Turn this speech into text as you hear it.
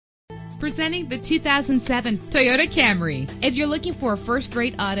Presenting the 2007 Toyota Camry. If you're looking for a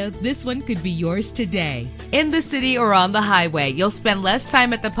first-rate auto, this one could be yours today. In the city or on the highway, you'll spend less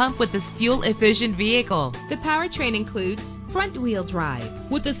time at the pump with this fuel-efficient vehicle. The powertrain includes front-wheel drive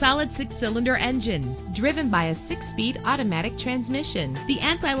with a solid 6-cylinder engine driven by a 6-speed automatic transmission. The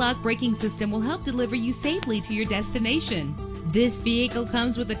anti-lock braking system will help deliver you safely to your destination. This vehicle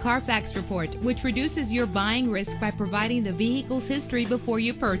comes with a Carfax report, which reduces your buying risk by providing the vehicle's history before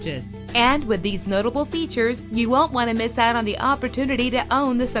you purchase. And with these notable features, you won't want to miss out on the opportunity to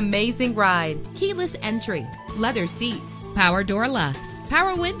own this amazing ride. Keyless entry, leather seats, power door locks,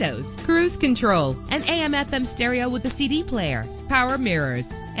 power windows, cruise control, an AM/FM stereo with a CD player, power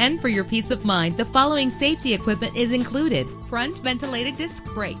mirrors. And for your peace of mind, the following safety equipment is included: front ventilated disc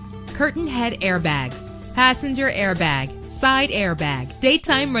brakes, curtain head airbags, passenger airbag, side airbag,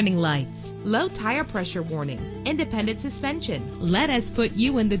 daytime running lights, low tire pressure warning, independent suspension. Let us put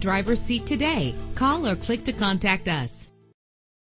you in the driver's seat today. Call or click to contact us.